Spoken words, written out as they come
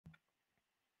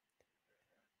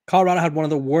Colorado had one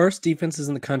of the worst defenses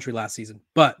in the country last season,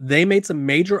 but they made some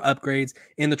major upgrades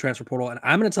in the transfer portal, and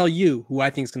I'm going to tell you who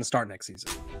I think is going to start next season.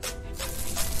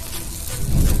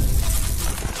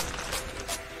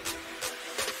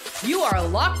 You are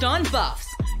Locked On Buffs,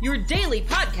 your daily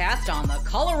podcast on the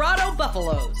Colorado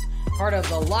Buffaloes, part of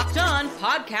the Locked On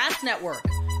Podcast Network,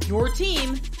 your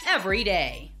team every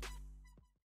day.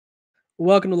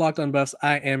 Welcome to Locked On Buffs.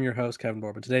 I am your host, Kevin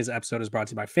Borba. Today's episode is brought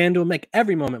to you by FanDuel. Make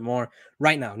every moment more.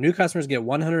 Right now, new customers get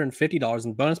 $150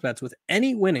 in bonus bets with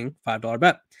any winning $5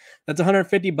 bet. That's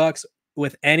 $150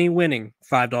 with any winning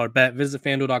 $5 bet. Visit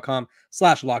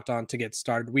FanDuel.com/LockedOn to get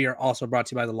started. We are also brought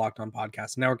to you by the Locked On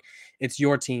Podcast Network. It's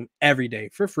your team every day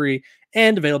for free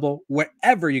and available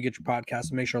wherever you get your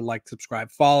podcasts. Make sure to like,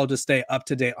 subscribe, follow to stay up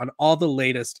to date on all the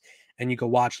latest. And you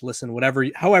can watch, listen,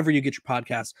 however you get your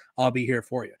podcast, I'll be here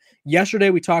for you.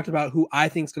 Yesterday, we talked about who I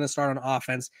think is going to start on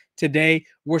offense. Today,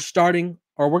 we're going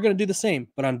to do the same,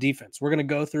 but on defense. We're going to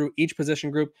go through each position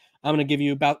group. I'm going to give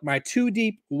you about my two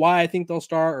deep, why I think they'll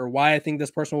start or why I think this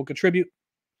person will contribute.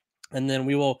 And then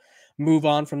we will move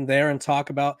on from there and talk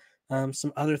about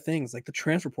some other things like the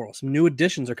transfer portal. Some new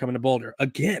additions are coming to Boulder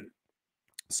again.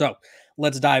 So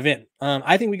let's dive in.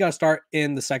 I think we got to start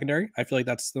in the secondary. I feel like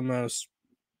that's the most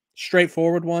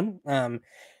straightforward one.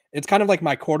 It's kind of like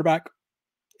my quarterback,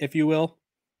 if you will,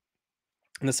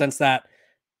 in the sense that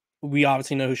we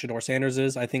obviously know who Deion Sanders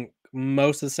is. I think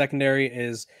most of the secondary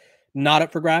is not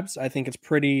up for grabs. I think it's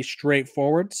pretty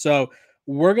straightforward. So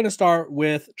we're going to start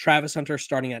with Travis Hunter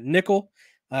starting at nickel.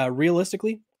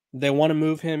 Realistically, they want to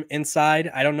move him inside.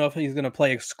 I don't know if he's going to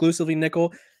play exclusively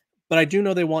nickel, but I do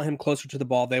know they want him closer to the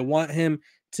ball. They want him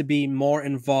to be more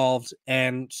involved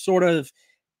and sort of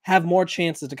have more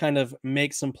chances to kind of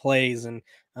make some plays and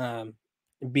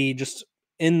be just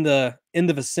in the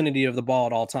vicinity of the ball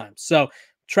at all times. So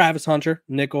Travis Hunter,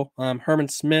 nickel. Herman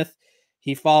Smith,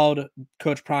 he followed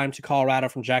Coach Prime to Colorado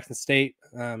from Jackson State.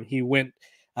 He spent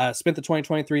the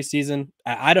 2023 season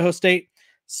at Idaho State,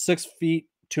 6 feet,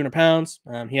 200 pounds.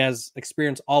 He has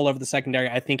experience all over the secondary.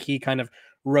 I think he kind of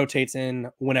rotates in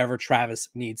whenever Travis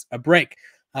needs a break.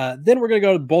 Then we're going to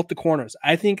go to both the corners.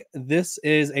 I think this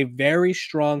is a very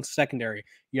strong secondary.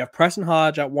 You have Preston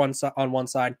Hodge on one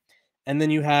side, and then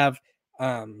you have,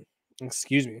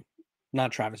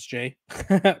 not Travis J.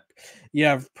 You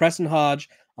have Preston Hodge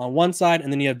on one side,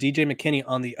 and then you have DJ McKinney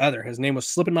on the other. His name was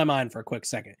slipping my mind for a quick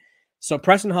second. So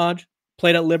Preston Hodge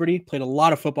played at Liberty, played a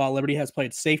lot of football at Liberty, has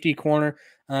played safety, corner,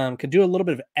 could do a little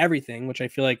bit of everything, which I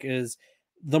feel like is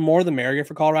the more the merrier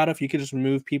for Colorado. If you could just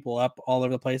move people up all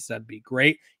over the place, that'd be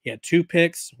great. He had 2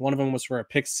 picks. One of them was for a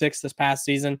pick 6 this past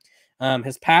season.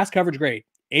 His pass coverage grade,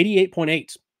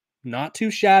 88.8. Not too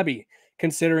shabby,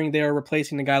 considering they are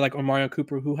replacing a guy like Omarion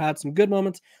Cooper, who had some good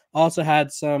moments, also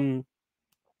had some,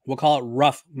 we'll call it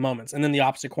rough moments. And then the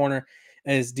opposite corner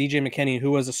is DJ McKinney, who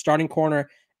was a starting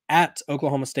corner at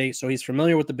Oklahoma State, so he's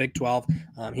familiar with the Big 12.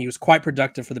 He was quite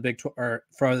productive for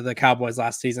the Cowboys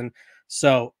last season.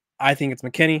 So I think it's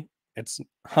McKinney, it's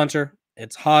Hunter,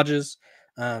 it's Hodges,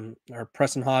 or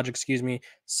Preston Hodge, excuse me.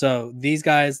 So these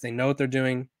guys, they know what they're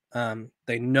doing.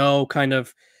 They know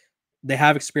they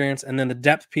have experience. And then the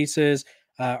depth pieces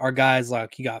are guys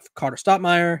like you got Carter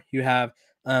Stottmeyer. You have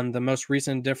the most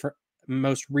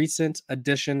recent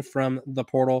addition from the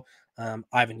portal,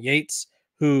 Ivan Yates,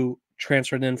 who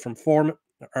transferred in from Fordham,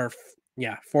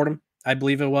 I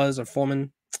believe it was, or Fulman.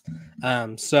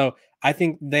 So I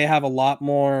think they have a lot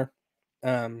more.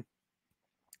 They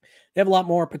have a lot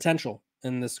more potential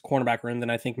in this cornerback room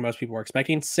than I think most people are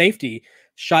expecting. Safety,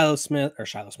 Shiloh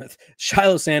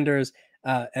Sanders,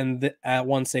 at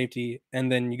one safety,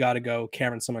 and then you got to go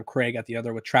Cameron Craig at the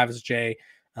other with Travis J.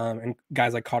 And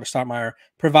guys like Carter Stottmeyer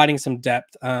providing some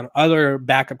depth. Other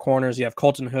backup corners, you have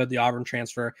Colton Hood, the Auburn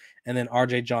transfer, and then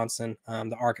RJ Johnson,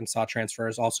 the Arkansas transfer,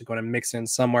 is also going to mix in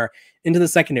somewhere into the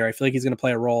secondary. I feel like he's going to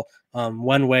play a role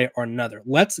one way or another.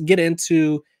 Let's get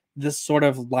into this sort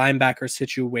of linebacker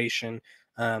situation.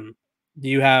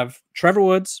 You have Trevor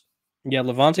Woods, you have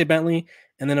Levante Bentley,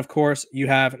 and then of course you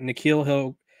have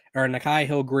Nakai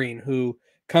Hill-Green, who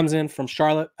comes in from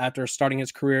Charlotte after starting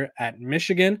his career at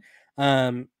Michigan.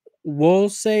 We'll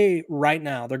say right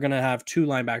now they're going to have 2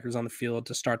 linebackers on the field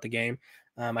to start the game.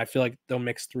 I feel like they'll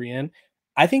mix 3 in.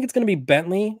 I think it's going to be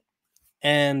Bentley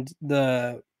and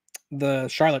the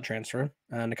Charlotte transfer,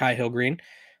 Nakai Hill-Green.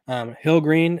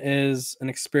 Hill-Green is an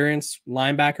experienced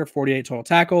linebacker, 48 total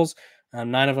tackles.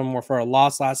 9 of them were for a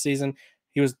loss last season.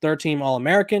 He was 3rd-team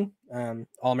All-American,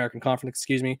 All-American Conference,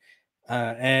 excuse me.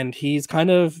 And he's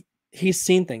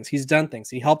seen things. He's done things.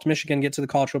 He helped Michigan get to the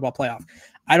college football playoff.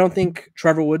 I don't think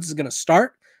Trevor Woods is going to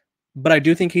start, but I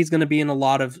do think he's going to be in a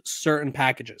lot of certain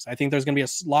packages. I think there's going to be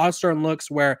a lot of certain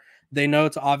looks where they know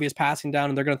it's obvious passing down,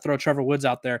 and they're going to throw Trevor Woods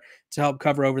out there to help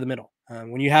cover over the middle.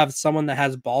 When you have someone that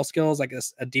has ball skills, like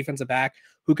a defensive back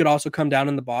who could also come down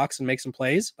in the box and make some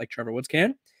plays, like Trevor Woods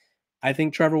can, I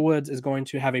think Trevor Woods is going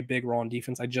to have a big role in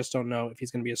defense. I just don't know if he's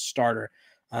going to be a starter.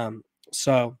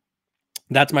 So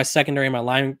that's my secondary, my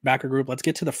linebacker group. Let's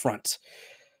get to the front,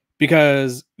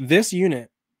 because this unit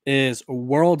is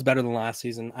worlds better than last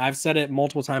season. I've said it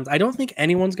multiple times. I don't think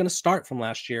anyone's going to start from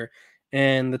last year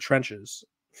in the trenches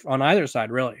on either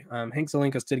side, really. Hank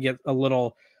Zelinkas did get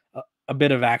a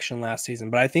bit of action last season,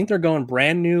 but I think they're going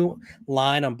brand new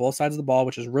line on both sides of the ball,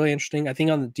 which is really interesting. I think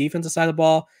on the defensive side of the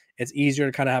ball, it's easier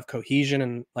to kind of have cohesion,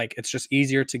 and like it's just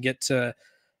easier to get to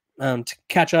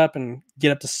catch up and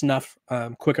get up to snuff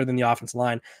quicker than the offensive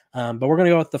line. But we're going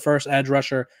to go with the first edge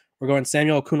rusher. We're going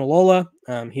Samuel Okunalola.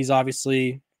 He's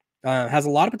obviously has a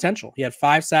lot of potential. He had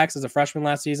 5 sacks as a freshman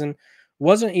last season.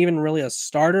 Wasn't even really a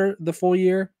starter the full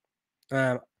year.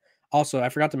 Also, I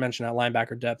forgot to mention that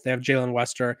linebacker depth. They have Jalen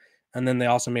Wester, and then they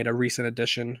also made a recent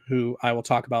addition who I will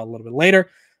talk about a little bit later.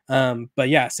 But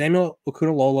yeah, Samuel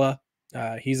Okunalola,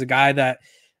 he's a guy that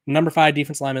number 5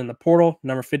 defense lineman in the portal,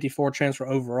 number 54 transfer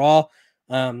overall.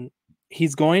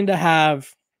 He's going to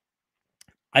have,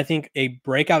 I think, a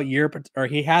breakout year, or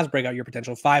he has breakout year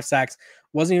potential. 5 sacks,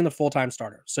 wasn't even the full-time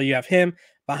starter. So you have him.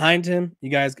 Behind him, you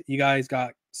guys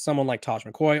got someone like Taj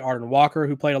McCoy, Arden Walker,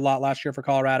 who played a lot last year for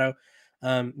Colorado.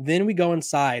 Then we go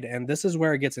inside, and this is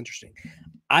where it gets interesting.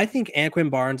 I think Anquin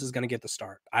Barnes is going to get the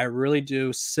start. I really do.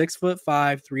 6'5",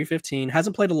 315.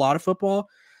 Hasn't played a lot of football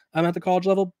at the college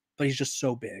level, but he's just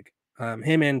so big.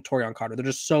 Him and Torian Carter, they're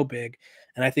just so big.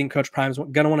 And I think Coach Prime's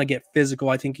going to want to get physical.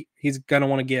 I think he's going to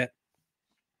want to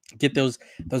get those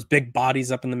big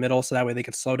bodies up in the middle, so that way they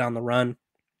can slow down the run.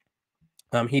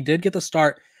 He did get the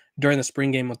start during the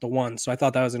spring game with the 1, so I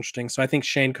thought that was interesting. So I think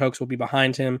Shane Cokes will be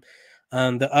behind him.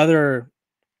 The other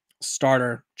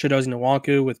starter, Chidozie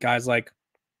Nwanku, with guys like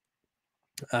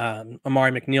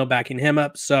Amari McNeil backing him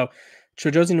up. So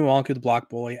Chidozie Nwanku, the block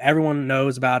bully, everyone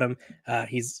knows about him.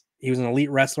 He was an elite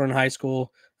wrestler in high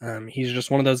school. He's just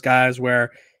one of those guys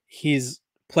where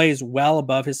plays well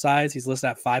above his size. He's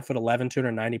listed at 5'11",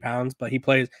 290 pounds, but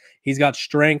he's got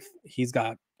strength, he's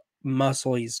got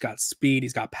muscle, he's got speed,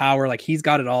 he's got power. Like, he's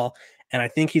got it all. And I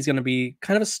think he's going to be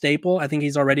kind of a staple. I think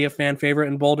he's already a fan favorite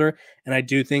in Boulder. And I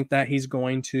do think that he's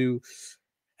going to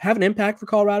have an impact for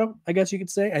Colorado, I guess you could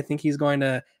say. I think he's going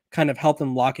to kind of help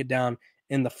them lock it down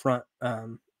in the front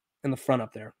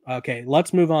up there. Okay,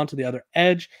 let's move on to the other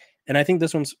edge. And I think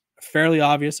this one's fairly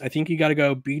obvious. I think you got to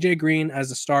go BJ Green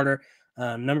as a starter,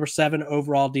 number 7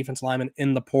 overall defense lineman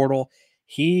in the portal.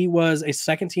 He was a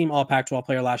second-team All-Pac-12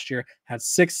 player last year, had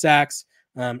 6 sacks,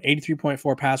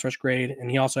 83.4 pass rush grade,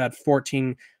 and he also had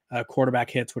 14 quarterback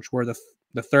hits, which were the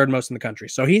third most in the country.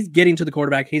 So he's getting to the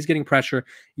quarterback. He's getting pressure.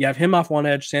 You have him off one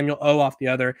edge, Samuel O off the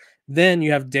other. Then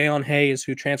you have Dayon Hayes,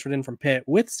 who transferred in from Pitt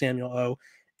with Samuel O,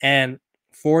 and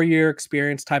 4-year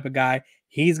experience type of guy.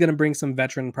 He's going to bring some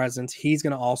veteran presence. He's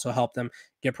going to also help them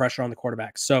get pressure on the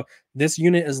quarterback. So this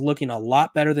unit is looking a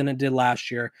lot better than it did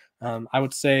last year. I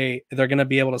would say they're going to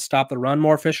be able to stop the run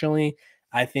more efficiently.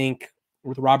 I think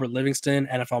with Robert Livingston,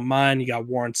 NFL Mind, you got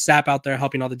Warren Sapp out there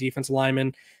helping all the defensive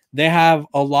linemen. They have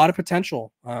a lot of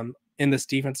potential in this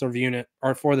defensive unit,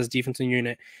 or for this defensive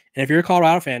unit. And if you're a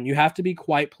Colorado fan, you have to be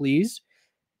quite pleased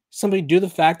simply due to the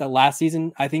fact that last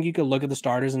season, I think you could look at the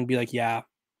starters and be like, yeah,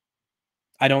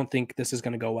 I don't think this is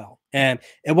going to go well. And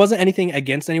it wasn't anything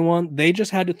against anyone. They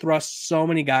just had to thrust so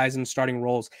many guys in starting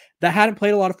roles that hadn't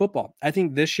played a lot of football. I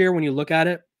think this year, when you look at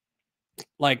it,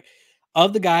 like,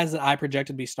 of the guys that I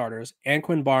projected to be starters,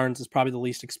 Anquin Barnes is probably the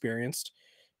least experienced.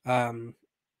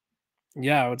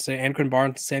 Yeah, I would say Anquin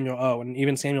Barnes, Samuel O, and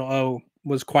even Samuel O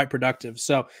was quite productive.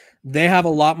 So they have a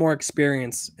lot more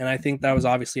experience, and I think that was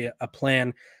obviously a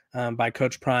plan by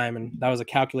Coach Prime, and that was a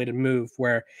calculated move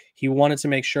where he wanted to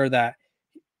make sure that,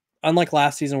 unlike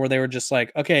last season where they were just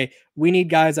like, okay, we need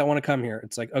guys that want to come here.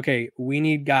 It's like, okay, we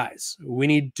need guys. We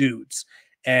need dudes.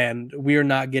 And we are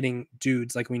not getting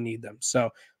dudes like we need them.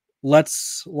 So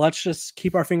let's just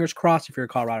keep our fingers crossed if you're a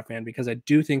Colorado fan, because I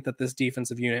do think that this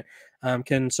defensive unit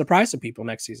can surprise some people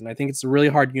next season. I think it's a really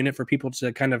hard unit for people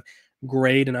to kind of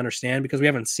grade and understand because we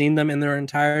haven't seen them in their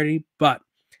entirety. But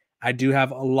I do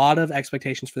have a lot of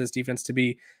expectations for this defense to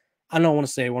be, I don't want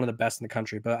to say one of the best in the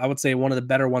country, but I would say one of the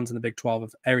better ones in the Big 12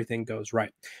 if everything goes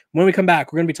right. When we come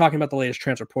back, we're going to be talking about the latest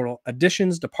transfer portal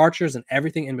additions, departures, and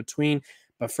everything in between.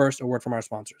 But first, a word from our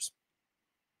sponsors.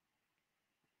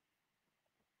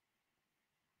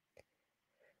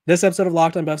 This episode of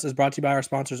Locked on Buffs is brought to you by our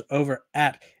sponsors over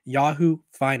at Yahoo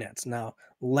Finance. Now,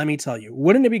 Let me tell you,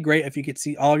 wouldn't it be great if you could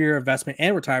see all of your investment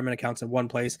and retirement accounts in one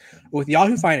place? With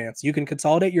Yahoo Finance, you can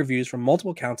consolidate your views from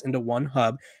multiple accounts into one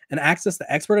hub and access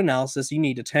the expert analysis you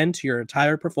need to tend to your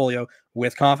entire portfolio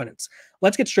with confidence.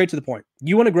 Let's get straight to the point.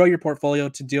 You want to grow your portfolio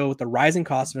to deal with the rising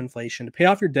cost of inflation, to pay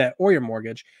off your debt or your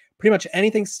mortgage, pretty much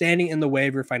anything standing in the way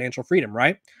of your financial freedom,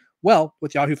 right? Well,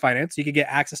 with Yahoo Finance, you can get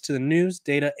access to the news,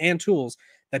 data, and tools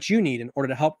that you need in order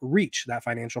to help reach that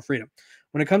financial freedom.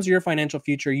 When it comes to your financial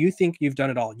future, you think you've done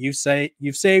it all. You've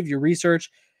saved, your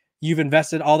research, you've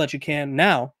invested all that you can.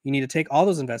 Now you need to take all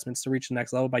those investments to reach the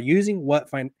next level by using what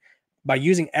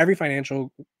every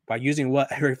financial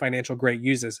great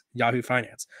uses, Yahoo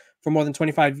Finance. For more than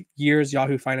 25 years,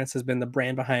 Yahoo Finance has been the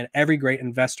brand behind every great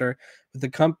investor. With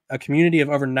a community of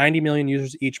over 90 million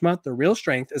users each month, the real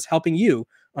strength is helping you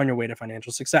on your way to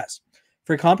financial success.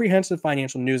 For comprehensive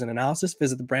financial news and analysis,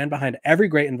 visit the brand behind every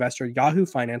great investor,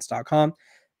 yahoofinance.com,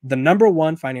 the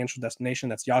 #1 financial destination.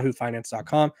 That's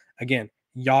yahoofinance.com. Again,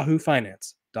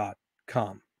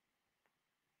 yahoofinance.com.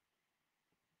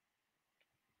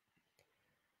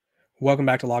 Welcome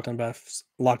back to Locked On Buffs.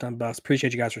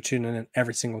 Appreciate you guys for tuning in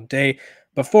every single day.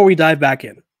 Before we dive back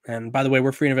in, and by the way,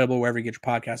 we're free and available wherever you get your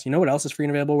podcasts. You know what else is free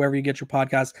and available wherever you get your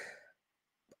podcasts?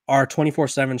 Our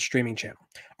 24/7 streaming channel.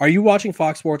 Are you watching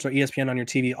Fox Sports or ESPN on your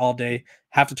TV all day?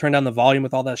 Have to turn down the volume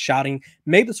with all that shouting?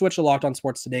 Make the switch to Locked On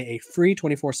Sports today, a free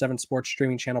 24/7 sports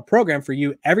streaming channel program for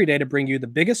you every day to bring you the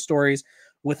biggest stories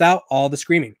without all the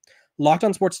screaming. Locked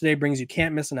On Sports Today brings you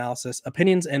can't miss analysis,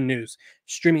 opinions, and news,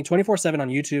 streaming 24/7 on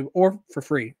YouTube or for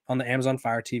free on the Amazon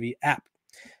Fire TV app,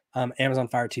 Amazon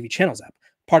Fire TV channels app.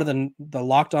 Part of the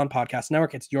Locked On Podcast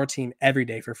Network. It's your team every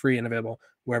day for free and available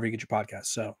wherever you get your podcasts.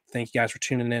 So thank you guys for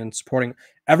tuning in and supporting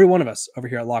every one of us over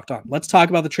here at Locked On. Let's talk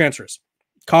about the transfers.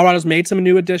 Colorado's made some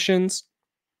new additions,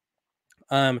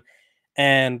 and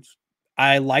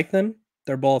I like them.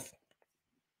 They're both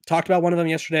talked about one of them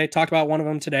yesterday, talked about one of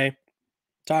them today,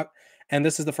 and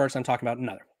this is the first I'm talking about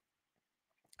another.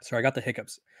 So I got the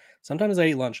hiccups. Sometimes I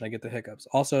eat lunch and I get the hiccups.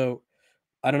 Also,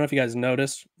 I don't know if you guys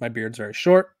noticed, my beard's very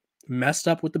short. Messed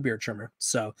up with the beard trimmer,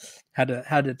 so had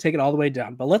to take it all the way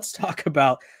down. But let's talk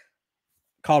about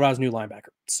Colorado's new linebacker.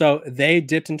 So they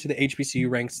dipped into the HBCU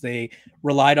ranks. They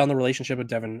relied on the relationship with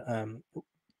Devin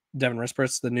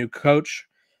Rispers, the new coach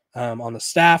on the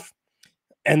staff,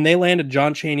 and they landed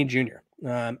John Chaney Jr.,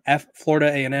 Florida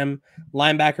A&M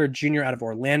linebacker, junior out of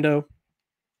Orlando.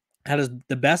 Had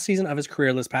the best season of his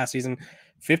career this past season.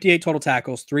 58 total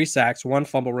tackles, 3 sacks, 1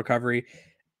 fumble recovery,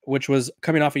 which was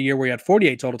coming off a year where he had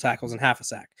 48 total tackles and half a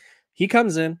sack. He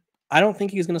comes in. I don't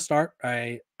think he's going to start.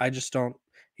 I just don't.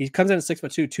 He comes in at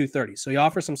 6'2", 230. So he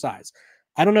offers some size.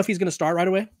 I don't know if he's going to start right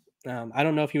away. I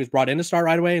don't know if he was brought in to start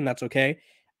right away, and that's okay.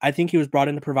 I think he was brought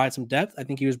in to provide some depth. I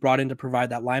think he was brought in to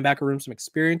provide that linebacker room some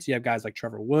experience. You have guys like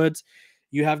Trevor Woods.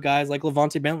 You have guys like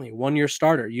Levante Bentley, 1-year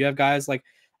starter. You have guys like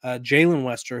Jalen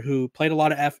Wester, who played a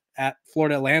lot of at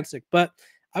Florida Atlantic. But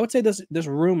I would say this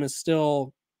room is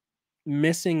still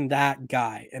missing that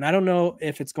guy. And I don't know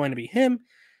if it's going to be him,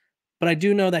 but I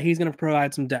do know that he's going to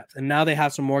provide some depth. And now they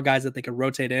have some more guys that they could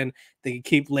rotate in. They could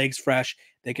keep legs fresh.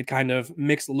 They could kind of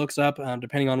mix the looks up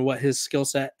depending on what his skill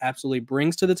set absolutely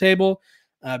brings to the table.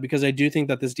 Because I do think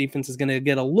that this defense is going to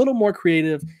get a little more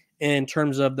creative in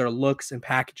terms of their looks and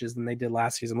packages than they did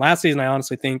last season. Last season, I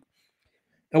honestly think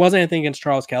it wasn't anything against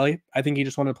Charles Kelly. I think he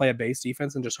just wanted to play a base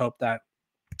defense and just hope that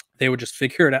they would just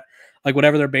figure it out. Like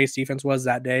whatever their base defense was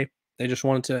that day, they just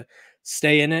wanted to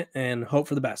stay in it and hope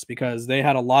for the best because they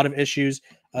had a lot of issues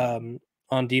on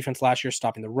defense last year,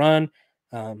 stopping the run,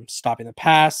 stopping the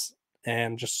pass,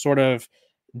 and just sort of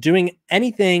doing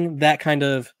anything that kind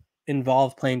of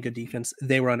involved playing good defense.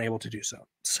 They were unable to do so.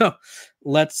 So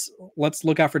let's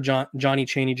look out for Johnny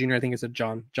Chaney Jr. I think it's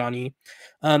Johnny.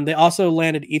 They also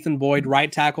landed Ethan Boyd,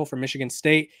 right tackle from Michigan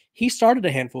State. He started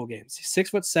a handful of games. He's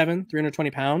 6'7",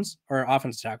 320 pounds, or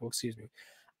offensive tackle, excuse me.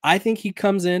 I think he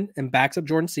comes in and backs up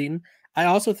Jordan Seaton. I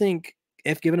also think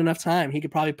if given enough time, he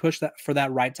could probably push that for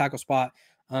that right tackle spot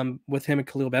with him and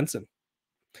Khalil Benson.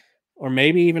 Or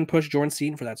maybe even push Jordan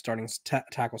Seaton for that starting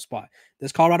tackle spot.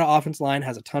 This Colorado offensive line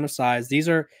has a ton of size. These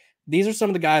are some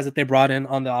of the guys that they brought in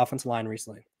on the offensive line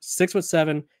recently.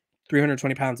 6'7",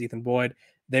 320 pounds, Ethan Boyd.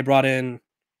 They brought in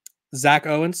Zach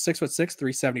Owens, 6'6",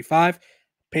 375.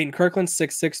 Peyton Kirkland,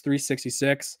 6'6",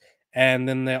 366. And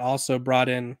then they also brought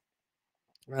in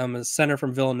a center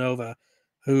from Villanova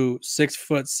who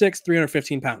 6'6",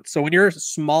 315 pounds. So when your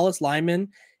smallest lineman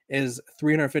is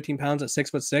 315 pounds at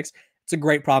 6'6", it's a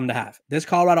great problem to have. This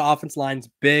Colorado offense line's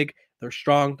big, they're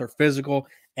strong, they're physical,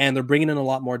 and they're bringing in a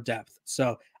lot more depth.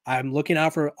 So I'm looking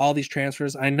out for all these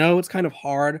transfers. I know it's kind of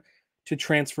hard to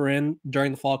transfer in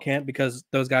during the fall camp because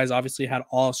those guys obviously had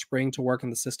all spring to work in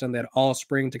the system. They had all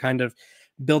spring to kind of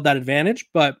build that advantage,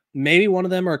 but maybe one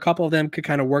of them or a couple of them could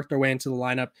kind of work their way into the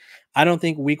lineup. I don't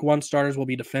think week 1 starters will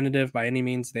be definitive by any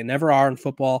means. They never are in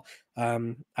football.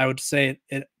 I would say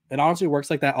it honestly works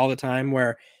like that all the time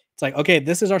where it's like, okay,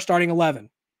 this is our starting 11.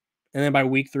 And then by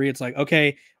week 3, it's like,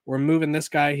 okay, we're moving this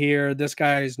guy here. This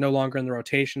guy is no longer in the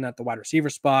rotation at the wide receiver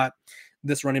spot.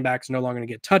 This running back is no longer going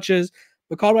to get touches.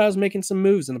 But Colorado's making some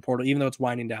moves in the portal, even though it's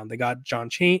winding down. They got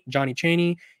Johnny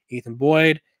Chaney, Ethan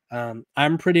Boyd.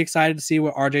 I'm pretty excited to see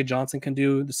what RJ Johnson can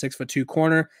do, the 6'2"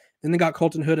 corner. Then they got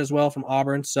Colton Hood as well from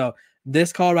Auburn. So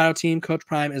this Colorado team, Coach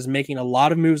Prime, is making a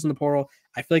lot of moves in the portal.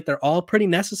 I feel like they're all pretty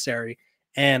necessary.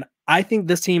 And I think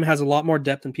this team has a lot more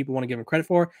depth than people want to give them credit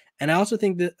for. And I also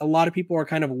think that a lot of people are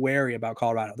kind of wary about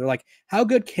Colorado. They're like, how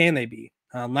good can they be?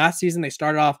 Last season, they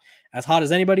started off as hot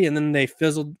as anybody, and then they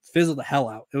fizzled the hell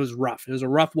out. It was rough. It was a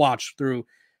rough watch through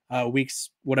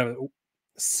weeks,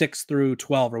 6 through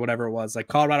 12 or whatever it was. Like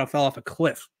Colorado fell off a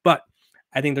cliff, but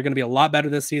I think they're going to be a lot better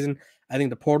this season. I think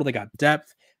the portal, they got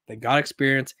depth, they got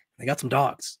experience, they got some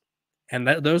dogs. And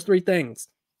those 3 things,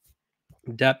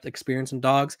 depth, experience, and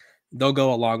dogs, they'll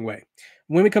go a long way.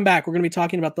 When we come back, we're going to be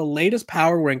talking about the latest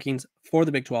power rankings for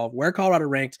the Big 12, where Colorado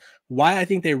ranked, why I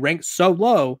think they ranked so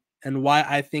low, and why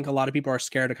I think a lot of people are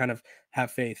scared to kind of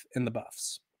have faith in the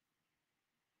Buffs.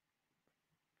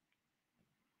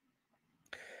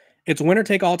 It's winner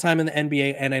take all time in the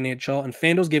NBA and NHL, and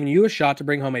FanDuel's giving you a shot to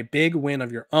bring home a big win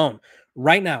of your own.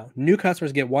 Right now, new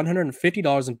customers get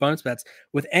 $150 in bonus bets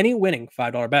with any winning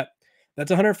 $5 bet.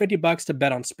 That's $150 to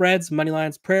bet on spreads, money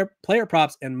lines, player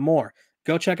props, and more.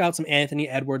 Go check out some Anthony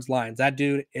Edwards lines. That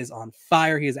dude is on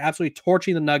fire. He is absolutely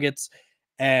torching the Nuggets,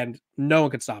 and no one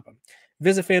can stop him.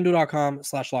 Visit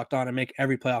FanDuel.com/lockedon and make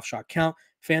every playoff shot count.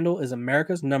 FanDuel is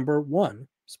America's #1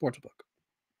 sportsbook.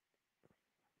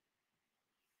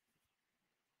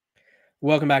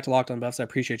 Welcome back to Locked On Buffs. I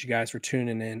appreciate you guys for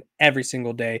tuning in every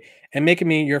single day and making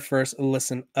me your first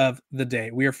listen of the day.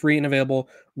 We are free and available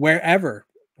wherever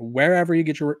you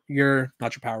get your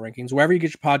not your power rankings, wherever you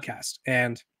get your podcast.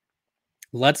 And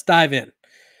let's dive in.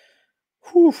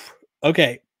 Whew.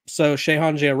 Okay, so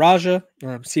Shehan Jayaraja,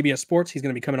 CBS Sports, he's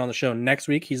going to be coming on the show next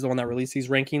week. He's the one that released these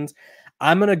rankings.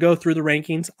 I'm going to go through the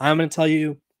rankings. I'm going to tell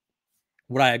you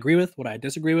what I agree with, what I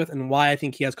disagree with, and why I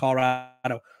think he has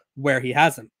Colorado where he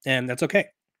has them. And that's okay.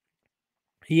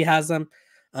 He has them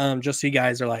just so you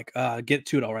guys are like, get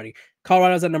to it already.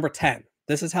 Colorado's at number 10.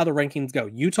 This is how the rankings go.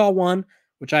 Utah 1,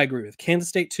 which I agree with. Kansas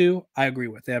State 2, I agree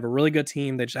with. They have a really good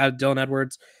team. They just added Dylan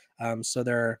Edwards. So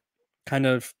they're kind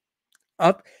of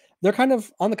up. They're kind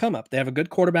of on the come up. They have a good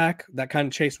quarterback that kind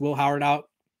of chased Will Howard out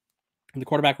in the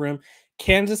quarterback room.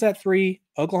 Kansas at 3,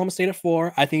 Oklahoma State at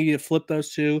 4. I think you could flip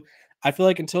those two. I feel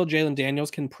like until Jalen Daniels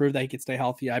can prove that he can stay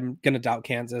healthy, I'm going to doubt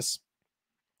Kansas.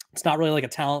 It's not really like a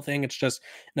talent thing. It's just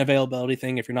an availability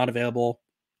thing. If you're not available,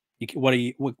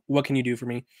 what can you do for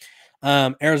me?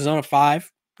 Arizona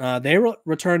 5. They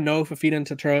returned Noah Fafita and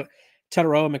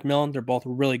Teteroa McMillan. They're both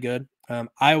really good.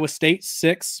 Iowa State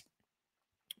 6.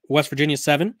 West Virginia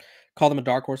 7. Call them a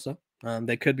dark horse, though.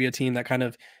 They could be a team that kind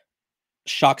of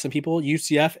shocks some people.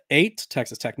 UCF 8.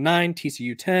 Texas Tech 9.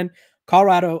 TCU 10.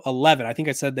 Colorado 11. I think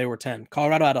I said they were 10.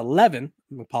 Colorado at 11.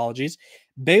 Apologies.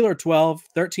 Baylor 12.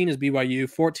 13 is BYU.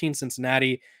 14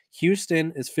 Cincinnati.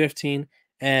 Houston is 15.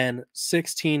 And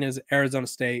 16 is Arizona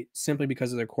State, simply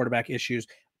because of their quarterback issues.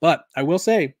 But I will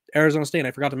say, Arizona State, and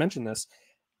I forgot to mention this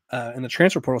in the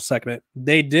transfer portal segment,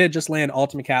 they did just land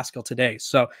Alton McCaskill today.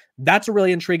 So that's a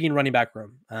really intriguing running back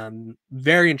room.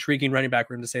 Very intriguing running back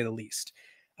room, to say the least.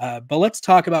 But let's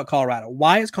talk about Colorado.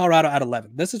 Why is Colorado at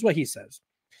 11? This is what he says.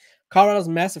 Colorado's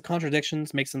mess of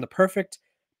contradictions makes them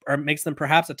makes them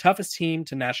perhaps the toughest team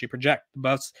to nationally project. The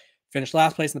Buffs finished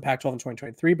last place in the Pac-12 in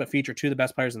 2023, but feature 2 of the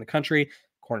best players in the country,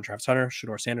 according to Travis Hunter,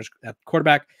 Shedeur Sanders at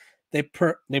quarterback. They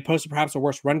posted perhaps the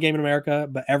worst run game in America,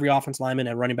 but every offense lineman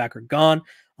and running back are gone.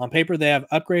 On paper, they have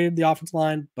upgraded the offense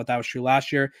line, but that was true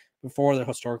last year before the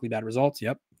historically bad results.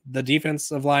 Yep. The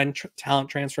defensive line talent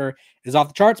transfer is off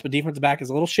the charts, but defensive back is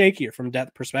a little shakier from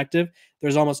depth perspective.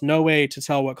 There's almost no way to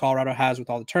tell what Colorado has with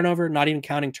all the turnover, not even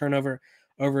counting turnover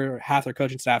over half their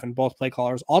coaching staff and both play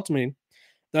callers. Ultimately,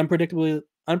 the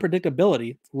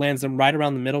unpredictability lands them right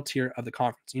around the middle tier of the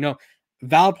conference.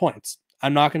 Valid points.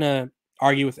 I'm not going to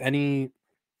argue with any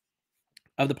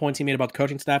of the points he made about the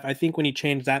coaching staff. I think when you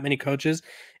change that many coaches,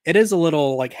 it is a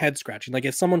little like head scratching. Like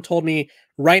if someone told me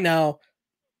right now,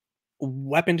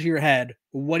 weapon to your head,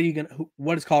 what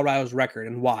is Colorado's record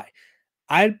and why?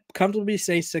 I'd comfortably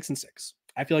say 6-6.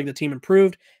 I feel like the team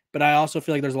improved, but I also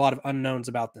feel like there's a lot of unknowns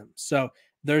about them. So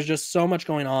There's just so much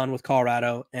going on with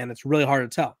Colorado, and it's really hard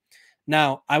to tell.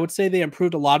 Now, I would say they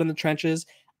improved a lot in the trenches.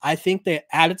 I think they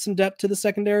added some depth to the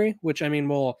secondary, which, I mean,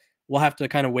 we'll have to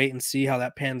kind of wait and see how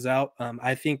that pans out.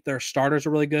 I think their starters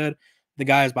are really good. The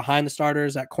guys behind the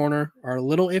starters at corner are a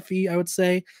little iffy, I would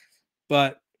say,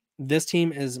 but this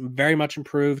team is very much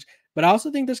improved. But I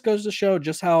also think this goes to show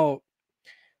just how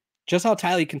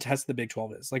tightly contested the Big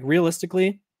 12 is. Like,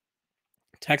 realistically,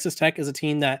 Texas Tech is a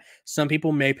team that some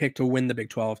people may pick to win the Big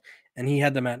 12, and he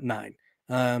had them at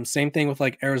 9. Same thing with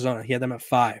like Arizona. He had them at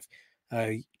 5.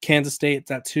 Kansas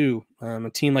State's at 2. A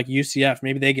team like UCF,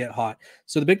 maybe they get hot.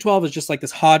 So the Big 12 is just like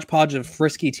this hodgepodge of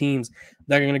frisky teams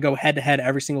that are going to go head to head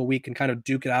every single week and kind of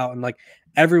duke it out. And like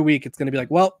every week, it's going to be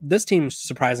like, well, this team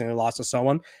surprisingly lost to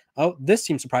someone. Oh, this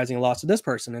team surprisingly lost to this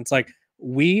person. And it's like,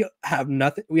 we have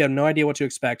nothing. We have no idea what to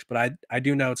expect, but I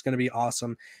do know it's going to be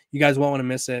awesome. You guys won't want to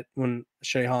miss it when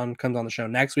Shehan comes on the show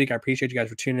next week. I appreciate you guys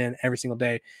for tuning in every single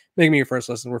day, making me your first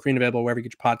listen. We're free and available wherever you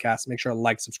get your podcasts. Make sure to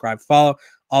like, subscribe, follow,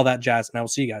 all that jazz, and I will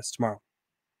see you guys tomorrow.